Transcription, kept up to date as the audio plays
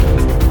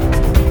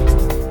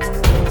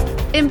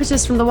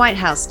impetus from the White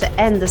House to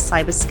end the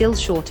cyber skills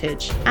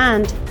shortage,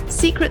 and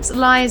secrets,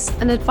 lies,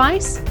 and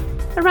advice?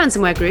 A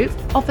ransomware group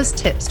offers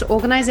tips to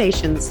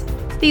organizations.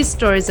 These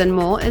stories and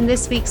more in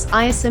this week's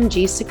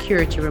ISMG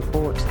Security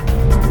Report.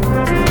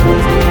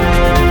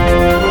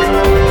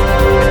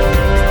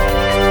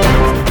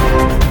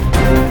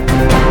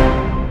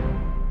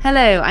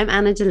 Hello, I'm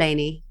Anna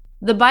Delaney.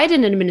 The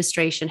Biden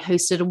administration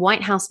hosted a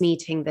White House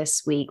meeting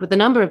this week with a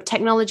number of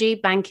technology,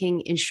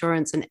 banking,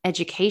 insurance, and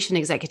education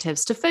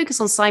executives to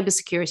focus on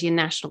cybersecurity and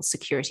national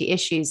security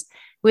issues.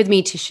 With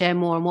me to share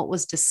more on what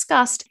was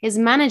discussed is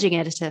managing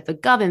editor for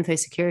GovInfo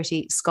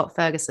Security, Scott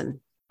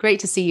Ferguson. Great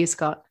to see you,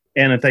 Scott.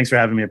 Anna, thanks for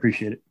having me. I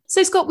appreciate it.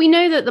 So, Scott, we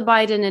know that the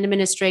Biden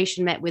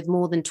administration met with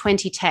more than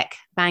 20 tech,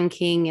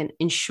 banking, and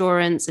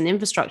insurance and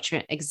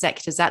infrastructure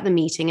executives at the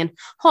meeting, and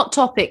hot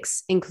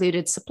topics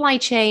included supply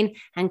chain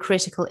and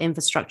critical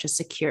infrastructure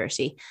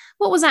security.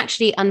 What was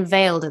actually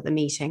unveiled at the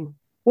meeting?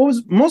 What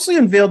was mostly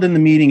unveiled in the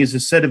meeting is a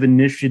set of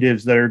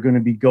initiatives that are going to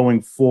be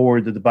going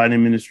forward that the Biden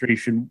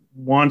administration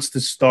wants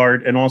to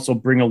start and also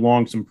bring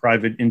along some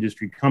private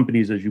industry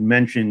companies, as you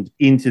mentioned,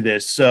 into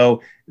this.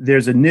 So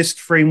there's a NIST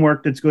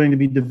framework that's going to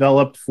be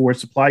developed for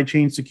supply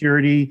chain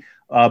security.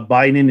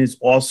 Biden is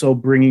also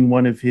bringing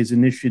one of his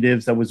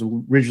initiatives that was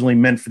originally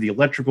meant for the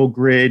electrical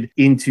grid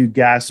into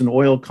gas and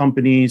oil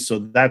companies. So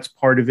that's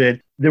part of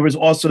it. There was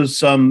also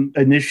some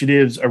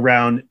initiatives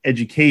around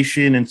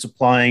education and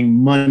supplying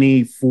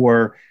money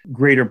for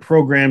greater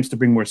programs to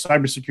bring more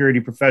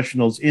cybersecurity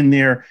professionals in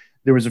there.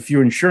 There was a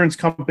few insurance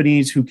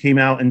companies who came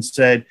out and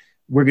said,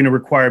 we're going to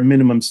require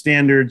minimum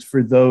standards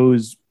for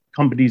those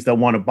companies that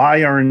want to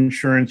buy our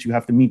insurance. You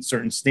have to meet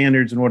certain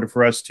standards in order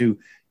for us to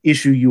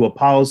issue you a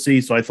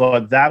policy. So I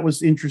thought that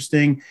was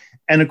interesting.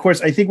 And of course,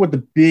 I think what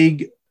the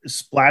big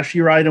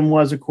splashier item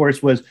was, of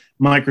course, was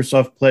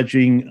Microsoft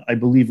pledging, I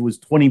believe it was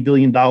 $20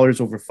 billion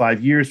over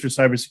 5 years for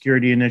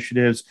cybersecurity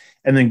initiatives.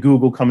 And then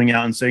Google coming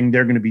out and saying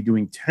they're going to be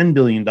doing $10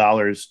 billion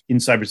in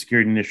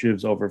cybersecurity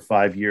initiatives over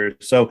 5 years.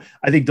 So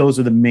I think those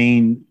are the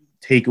main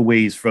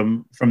takeaways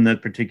from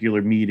that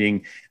particular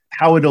meeting.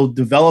 How it'll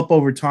develop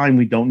over time,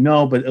 we don't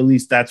know, but at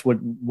least that's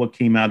what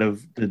came out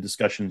of the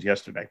discussions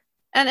yesterday.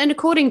 And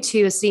according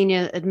to a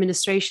senior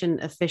administration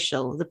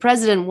official, the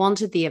president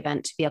wanted the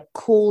event to be a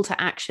call to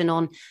action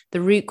on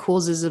the root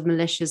causes of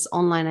malicious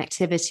online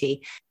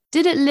activity.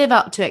 Did it live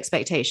up to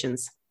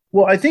expectations?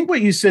 Well, I think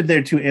what you said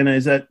there too, Anna,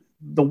 is that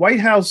the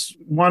White House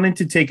wanted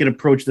to take an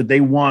approach that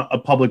they want a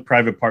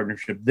public-private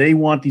partnership. They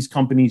want these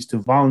companies to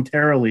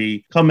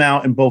voluntarily come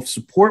out and both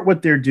support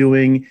what they're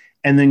doing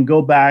and then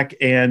go back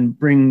and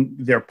bring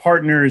their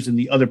partners and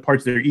the other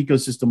parts of their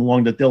ecosystem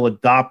along, that they'll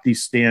adopt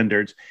these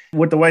standards.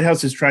 What the White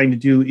House is trying to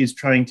do is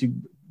trying to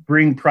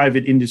bring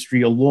private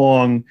industry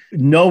along,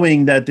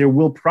 knowing that there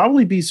will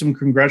probably be some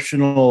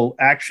congressional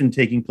action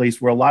taking place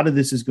where a lot of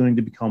this is going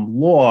to become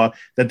law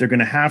that they're going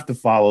to have to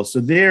follow. So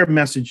their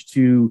message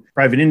to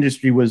private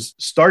industry was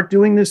start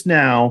doing this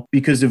now,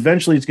 because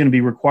eventually it's going to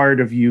be required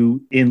of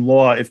you in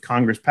law if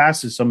Congress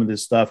passes some of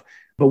this stuff.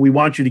 But we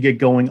want you to get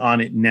going on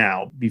it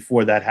now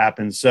before that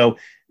happens. So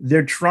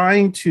they're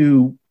trying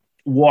to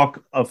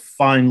walk a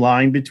fine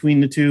line between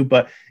the two.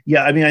 But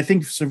yeah, I mean, I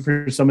think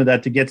for some of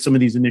that, to get some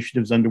of these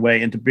initiatives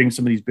underway and to bring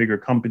some of these bigger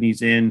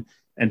companies in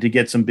and to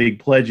get some big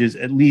pledges,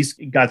 at least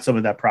got some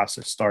of that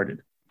process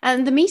started.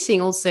 And the meeting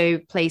also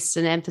placed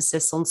an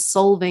emphasis on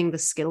solving the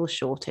skills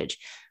shortage.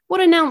 What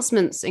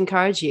announcements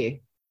encourage you?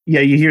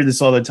 Yeah, you hear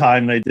this all the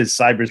time, like this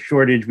cyber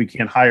shortage, we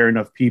can't hire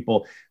enough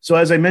people. So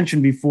as I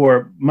mentioned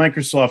before,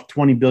 Microsoft,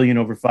 $20 billion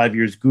over 5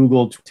 years,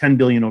 Google, $10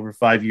 billion over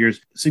 5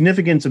 years,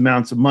 significant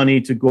amounts of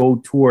money to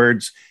go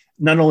towards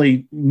not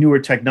only newer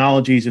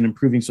technologies and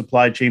improving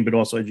supply chain, but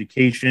also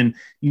education.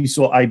 You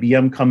saw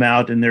IBM come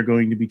out and they're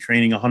going to be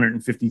training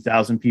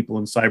 150,000 people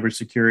in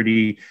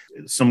cybersecurity.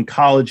 Some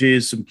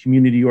colleges, some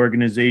community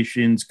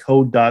organizations,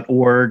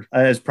 code.org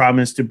has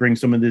promised to bring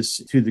some of this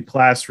to the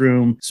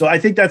classroom. So I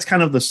think that's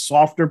kind of the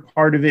softer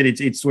part of it.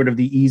 It's sort of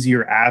the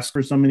easier ask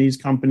for some of these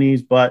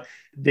companies, but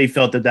they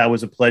felt that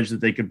was a pledge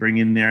that they could bring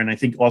in there. And I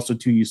think also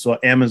too, you saw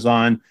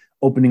Amazon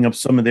opening up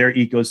some of their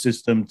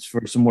ecosystems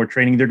for some more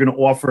training. They're going to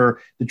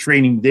offer the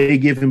training they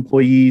give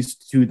employees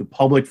to the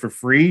public for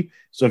free.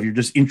 So if you're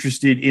just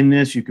interested in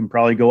this, you can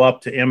probably go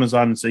up to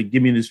Amazon and say,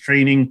 give me this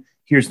training.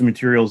 Here's the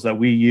materials that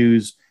we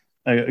use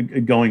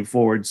going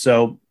forward.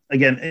 So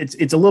again,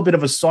 it's a little bit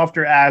of a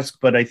softer ask,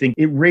 but I think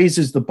it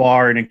raises the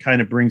bar and it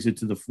kind of brings it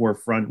to the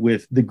forefront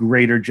with the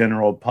greater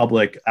general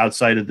public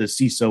outside of the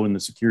CISO and the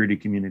security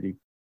community.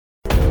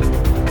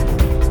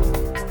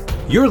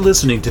 You're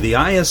listening to the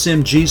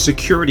ISMG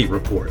Security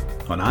Report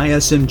on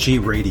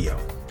ISMG Radio.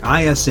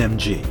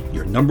 ISMG,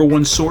 your number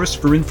one source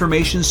for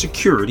information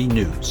security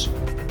news.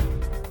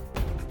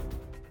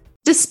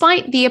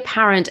 Despite the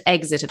apparent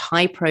exit of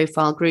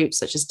high-profile groups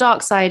such as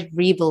DarkSide,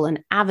 REvil,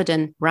 and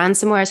Avidon,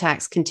 ransomware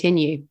attacks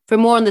continue. For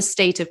more on the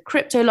state of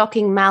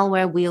crypto-locking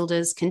malware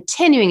wielders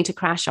continuing to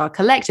crash our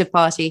collective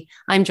party,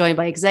 I'm joined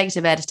by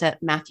executive editor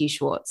Matthew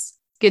Schwartz.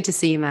 Good to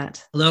see you,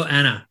 Matt. Hello,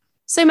 Anna.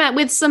 So, Matt,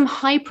 with some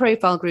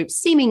high-profile groups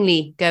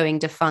seemingly going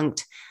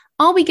defunct,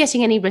 Are we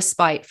getting any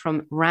respite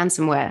from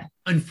ransomware?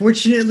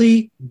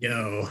 Unfortunately,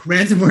 no.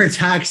 Ransomware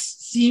attacks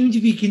seem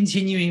to be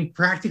continuing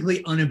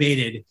practically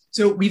unabated.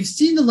 So we've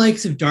seen the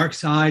likes of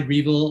DarkSide,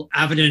 REvil,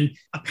 Avidon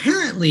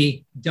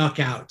apparently duck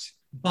out.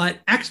 But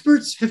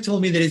experts have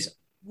told me that it's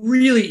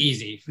really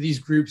easy for these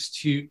groups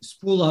to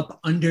spool up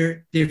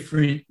under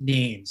different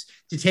names,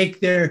 to take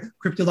their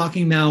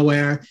crypto-locking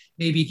malware,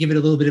 maybe give it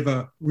a little bit of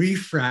a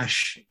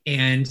refresh,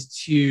 and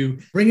to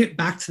bring it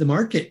back to the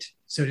market,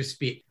 so to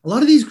speak. A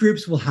lot of these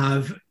groups will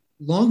have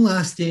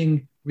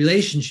long-lasting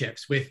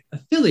relationships with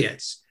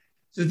affiliates.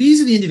 So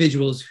these are the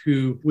individuals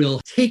who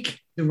will take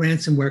the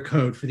ransomware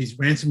code for these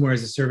ransomware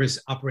as a service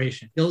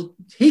operation. They'll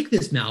take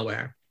this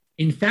malware,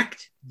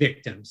 infect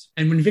victims,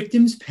 and when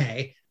victims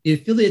pay, the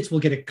affiliates will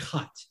get a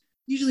cut,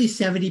 usually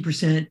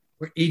 70%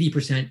 or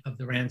 80% of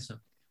the ransom,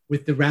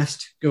 with the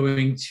rest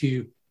going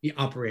to the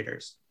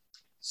operators.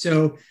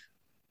 So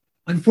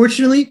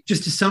unfortunately,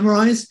 just to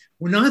summarize,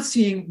 we're not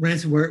seeing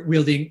ransomware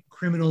wielding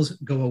criminals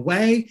go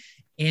away,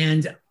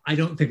 and I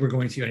don't think we're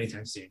going to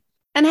anytime soon.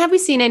 And have we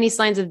seen any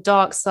signs of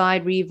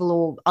DarkSide, REvil,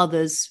 or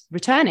others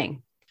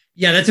returning?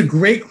 Yeah, that's a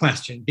great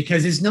question,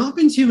 because it's not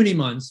been too many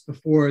months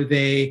before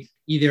they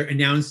either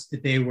announced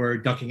that they were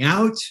ducking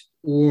out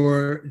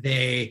or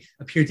they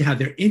appeared to have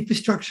their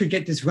infrastructure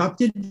get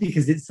disrupted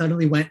because it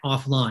suddenly went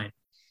offline.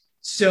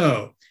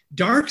 So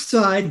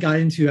DarkSide got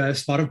into a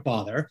spot of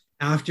bother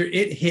after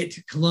it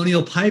hit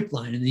Colonial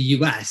Pipeline in the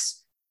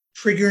US,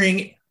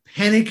 triggering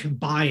panic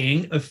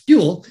buying of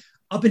fuel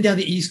up and down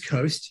the East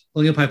Coast.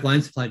 Colonial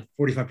Pipeline supplied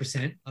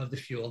 45% of the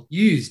fuel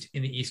used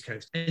in the East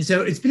Coast. And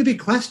so it's been a big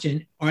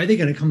question, are they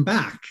going to come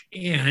back?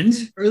 And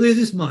earlier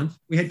this month,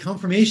 we had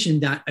confirmation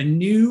that a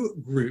new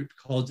group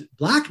called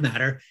Black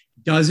Matter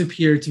does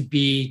appear to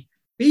be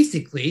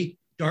basically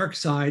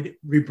DarkSide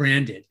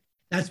rebranded.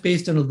 That's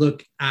based on a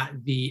look at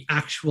the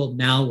actual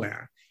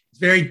malware. It's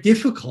very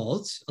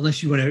difficult,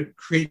 unless you want to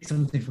create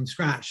something from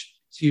scratch,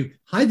 to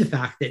hide the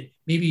fact that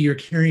maybe you're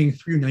carrying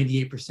through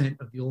 98%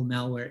 of the old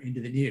malware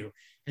into the new.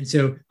 And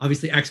so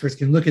obviously experts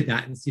can look at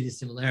that and see the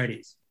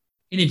similarities.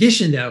 In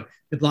addition, though,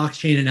 the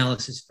blockchain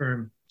analysis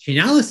firm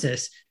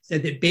Chainalysis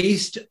said that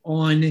based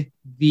on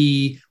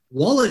the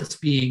wallets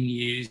being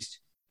used,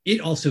 it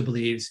also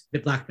believes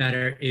that Black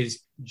Matter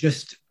is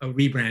just a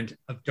rebrand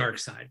of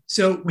DarkSide.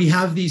 So we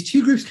have these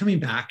two groups coming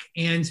back.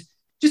 And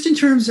just in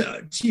terms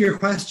of, to your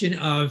question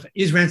of,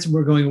 is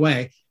ransomware going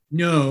away?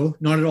 No,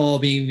 not at all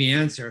being the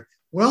answer.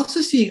 We're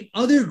also seeing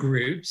other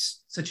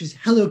groups, such as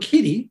Hello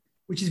Kitty,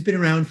 which has been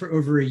around for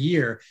over a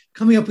year,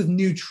 coming up with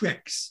new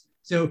tricks.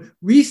 So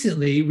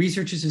recently,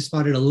 researchers have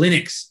spotted a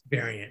Linux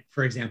variant,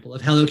 for example,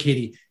 of Hello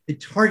Kitty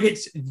that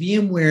targets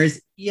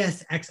VMware's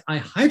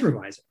ESXi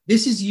hypervisor.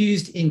 This is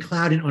used in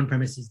cloud and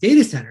on-premises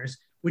data centers,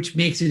 which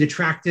makes it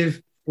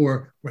attractive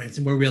for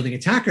ransomware-wielding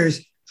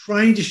attackers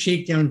trying to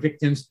shake down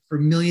victims for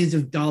millions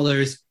of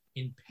dollars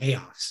in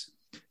payoffs.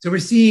 So we're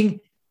seeing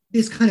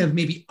this kind of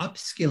maybe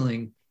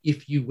upskilling,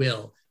 if you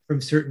will,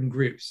 from certain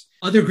groups.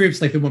 Other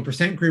groups like the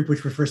 1% group,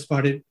 which were first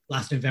spotted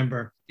last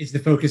November, is the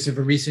focus of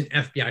a recent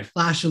FBI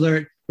flash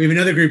alert. We have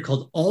another group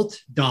called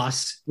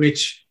Alt-DOS,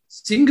 which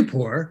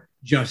Singapore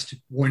just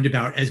warned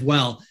about as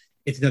well.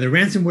 It's another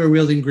ransomware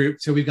wielding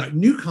group. So we've got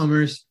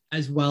newcomers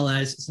as well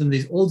as some of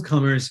these old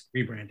comers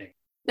rebranding.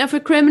 Now,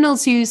 for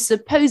criminals who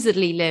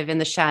supposedly live in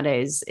the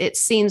shadows, it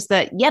seems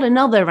that yet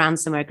another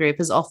ransomware group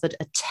has offered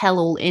a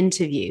tell-all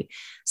interview.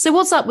 So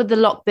what's up with the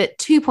Lockbit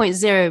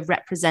 2.0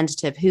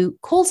 representative who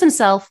calls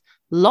himself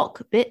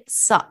Lockbit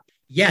Sup?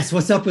 Yes,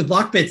 what's up with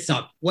Lockbit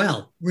Sup?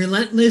 Well,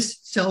 relentless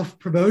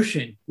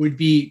self-promotion would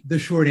be the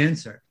short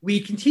answer. We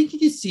continue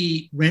to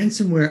see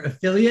ransomware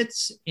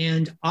affiliates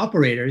and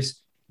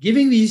operators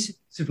giving these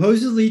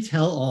supposedly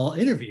tell-all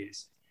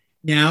interviews.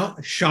 Now,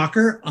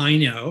 shocker, I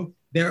know,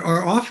 there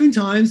are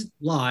oftentimes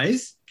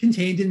lies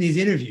contained in these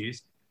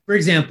interviews. For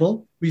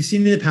example, we've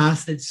seen in the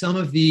past that some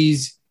of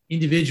these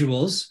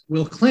individuals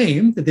will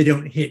claim that they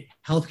don't hit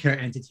healthcare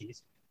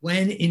entities,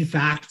 when in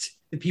fact,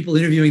 the people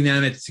interviewing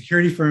them at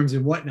security firms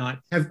and whatnot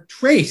have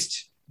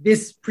traced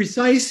this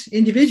precise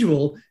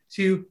individual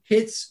to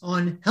hits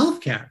on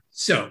healthcare.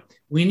 So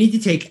we need to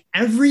take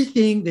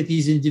everything that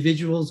these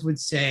individuals would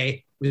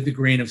say with a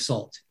grain of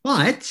salt.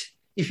 But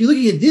if you're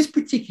looking at this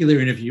particular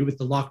interview with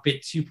the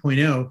Lockbit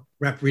 2.0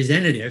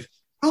 representative,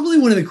 probably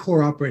one of the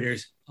core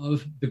operators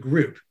of the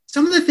group,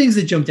 some of the things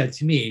that jumped out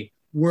to me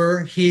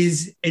were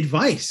his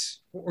advice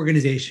for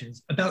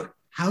organizations about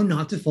how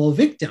not to fall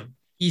victim.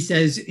 He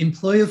says,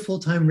 employ a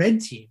full-time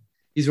red team.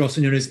 These are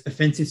also known as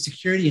offensive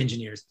security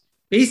engineers.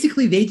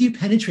 Basically, they do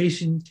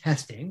penetration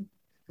testing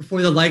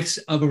before the likes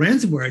of a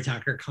ransomware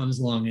attacker comes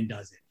along and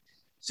does it.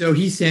 So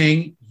he's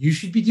saying you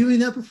should be doing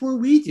that before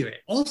we do it.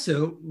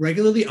 Also,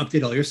 regularly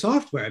update all your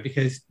software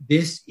because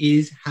this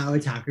is how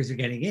attackers are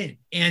getting in.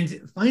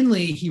 And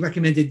finally, he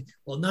recommended,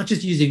 well, not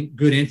just using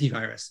good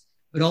antivirus,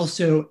 but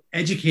also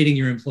educating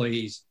your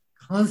employees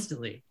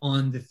constantly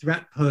on the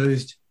threat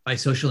posed by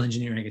social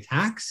engineering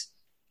attacks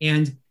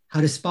and how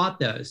to spot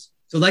those.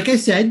 So like I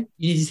said,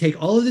 you need to take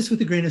all of this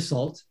with a grain of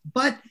salt,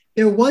 but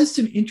there was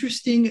some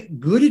interesting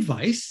good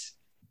advice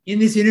in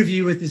this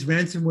interview with this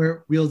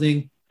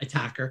ransomware-wielding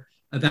attacker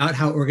about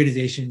how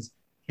organizations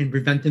can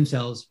prevent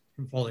themselves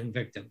from falling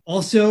victim.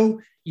 Also,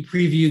 he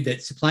previewed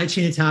that supply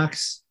chain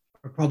attacks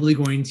are probably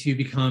going to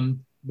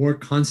become more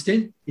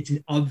constant. It's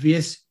an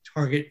obvious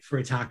target for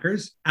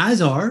attackers,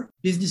 as are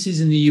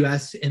businesses in the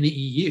US and the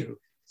EU,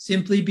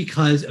 simply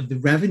because of the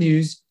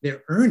revenues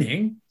they're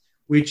earning,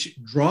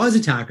 which draws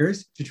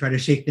attackers to try to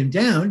shake them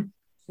down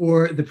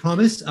for the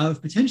promise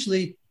of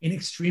potentially an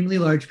extremely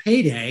large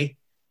payday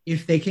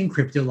if they can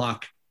crypto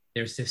lock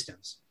their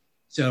systems.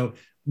 So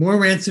more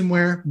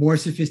ransomware, more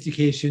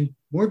sophistication,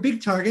 more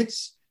big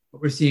targets,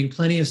 but we're seeing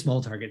plenty of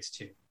small targets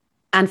too.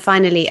 And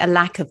finally, a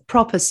lack of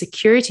proper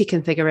security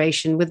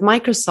configuration with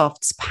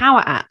Microsoft's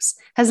Power Apps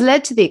has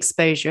led to the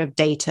exposure of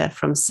data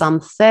from some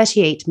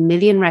 38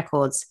 million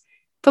records.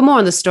 For more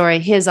on the story,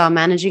 here's our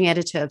managing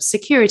editor of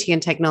security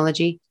and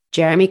technology,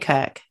 Jeremy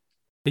Kirk.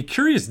 A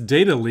curious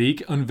data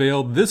leak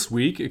unveiled this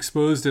week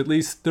exposed at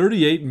least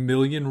 38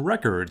 million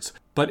records,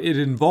 but it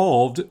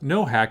involved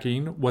no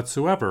hacking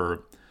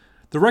whatsoever.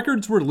 The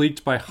records were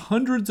leaked by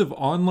hundreds of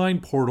online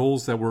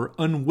portals that were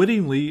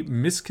unwittingly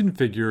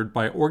misconfigured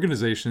by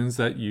organizations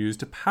that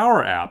used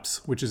Power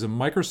Apps, which is a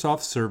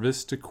Microsoft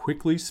service to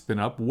quickly spin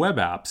up web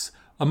apps.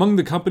 Among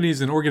the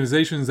companies and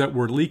organizations that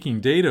were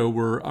leaking data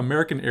were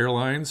American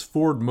Airlines,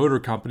 Ford Motor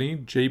Company,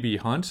 J.B.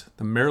 Hunt,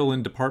 the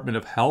Maryland Department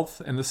of Health,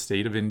 and the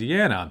state of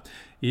Indiana.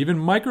 Even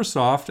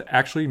Microsoft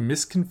actually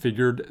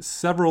misconfigured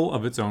several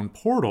of its own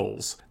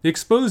portals. The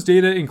exposed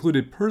data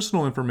included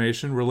personal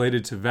information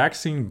related to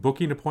vaccine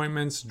booking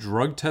appointments,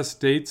 drug test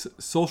dates,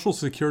 social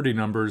security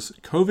numbers,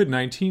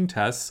 COVID-19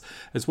 tests,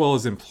 as well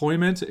as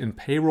employment and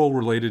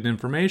payroll-related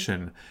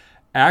information.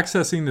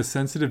 Accessing the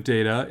sensitive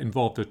data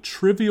involved a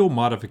trivial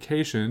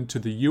modification to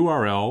the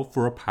URL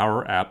for a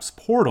Power Apps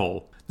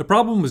portal. The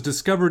problem was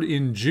discovered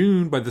in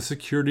June by the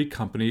security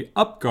company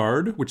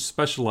UpGuard, which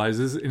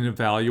specializes in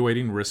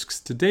evaluating risks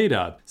to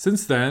data.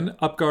 Since then,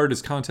 UpGuard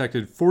has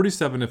contacted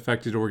 47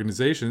 affected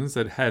organizations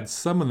that had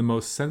some of the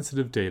most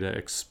sensitive data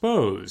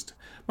exposed.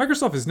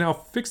 Microsoft has now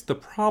fixed the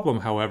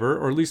problem, however,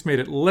 or at least made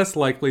it less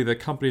likely that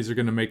companies are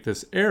going to make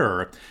this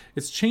error.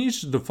 It's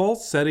changed the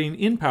default setting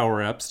in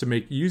Power Apps to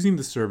make using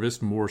the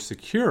service more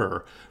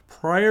secure.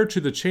 Prior to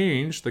the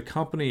change, the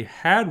company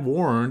had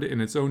warned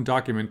in its own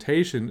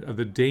documentation of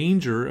the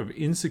danger of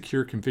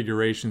insecure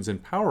configurations in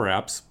Power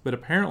Apps, but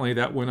apparently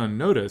that went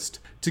unnoticed.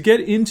 To get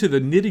into the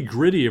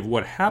nitty-gritty of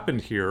what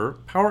happened here,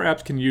 Power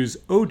Apps can use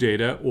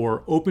OData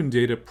or Open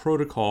Data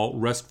Protocol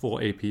RESTful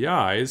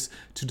APIs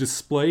to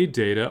display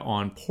data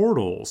on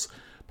portals.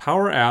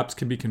 Power Apps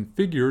can be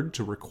configured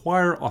to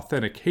require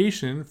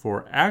authentication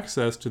for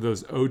access to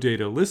those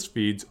OData list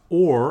feeds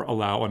or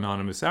allow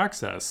anonymous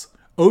access.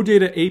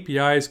 OData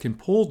APIs can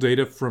pull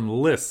data from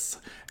lists,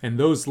 and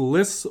those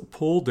lists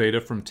pull data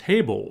from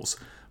tables.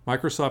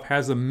 Microsoft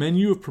has a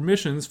menu of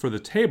permissions for the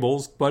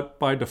tables, but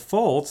by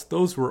default,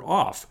 those were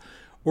off.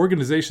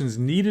 Organizations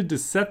needed to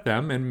set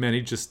them, and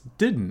many just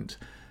didn't.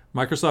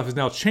 Microsoft has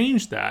now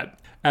changed that.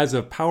 As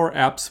of Power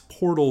Apps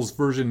Portals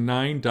version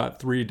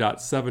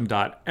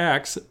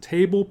 9.3.7.x,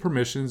 table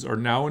permissions are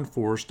now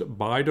enforced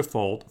by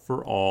default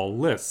for all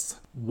lists.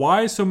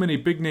 Why so many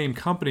big-name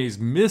companies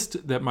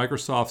missed that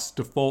Microsoft's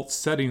default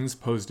settings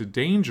posed a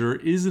danger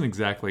isn't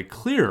exactly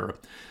clear.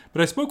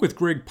 But I spoke with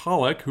Greg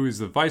Pollock, who is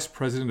the Vice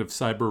President of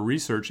Cyber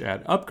Research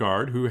at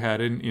UpGuard, who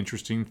had an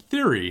interesting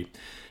theory.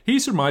 He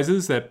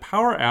surmises that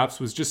Power Apps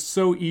was just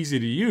so easy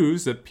to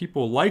use that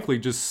people likely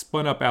just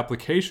spun up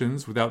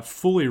applications without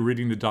fully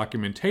reading the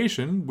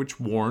documentation, which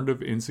warned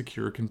of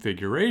insecure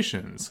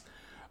configurations.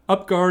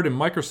 UpGuard and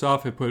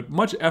Microsoft have put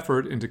much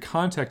effort into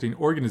contacting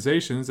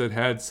organizations that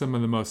had some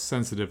of the most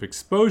sensitive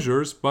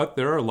exposures, but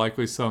there are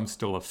likely some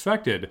still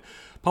affected.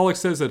 Pollock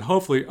says that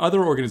hopefully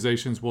other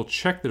organizations will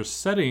check their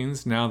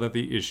settings now that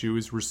the issue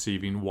is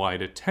receiving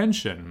wide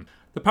attention.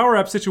 The Power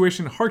App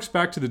situation harks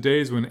back to the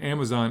days when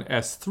Amazon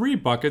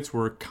S3 buckets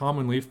were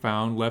commonly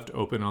found left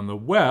open on the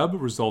web,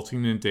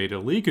 resulting in data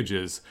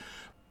leakages.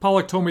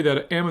 Pollock told me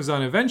that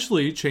Amazon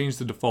eventually changed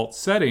the default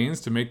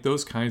settings to make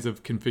those kinds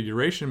of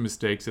configuration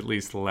mistakes at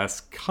least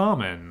less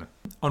common.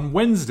 On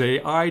Wednesday,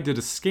 I did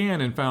a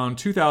scan and found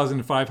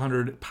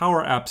 2,500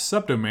 Power App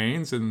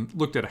subdomains and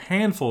looked at a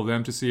handful of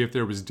them to see if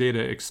there was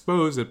data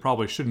exposed that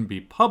probably shouldn't be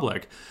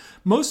public.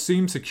 Most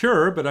seem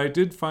secure, but I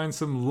did find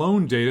some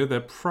loan data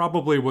that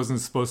probably wasn't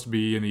supposed to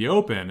be in the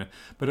open.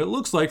 But it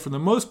looks like, for the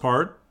most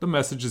part, the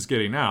message is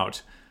getting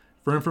out.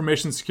 For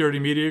Information Security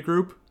Media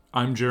Group,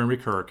 I'm Jeremy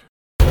Kirk.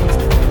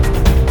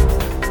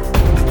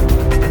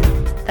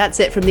 That's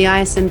it from the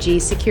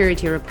ISMG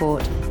Security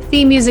Report.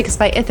 Theme music is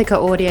by Ithaca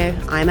Audio.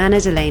 I'm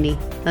Anna Delaney.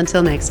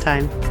 Until next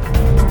time.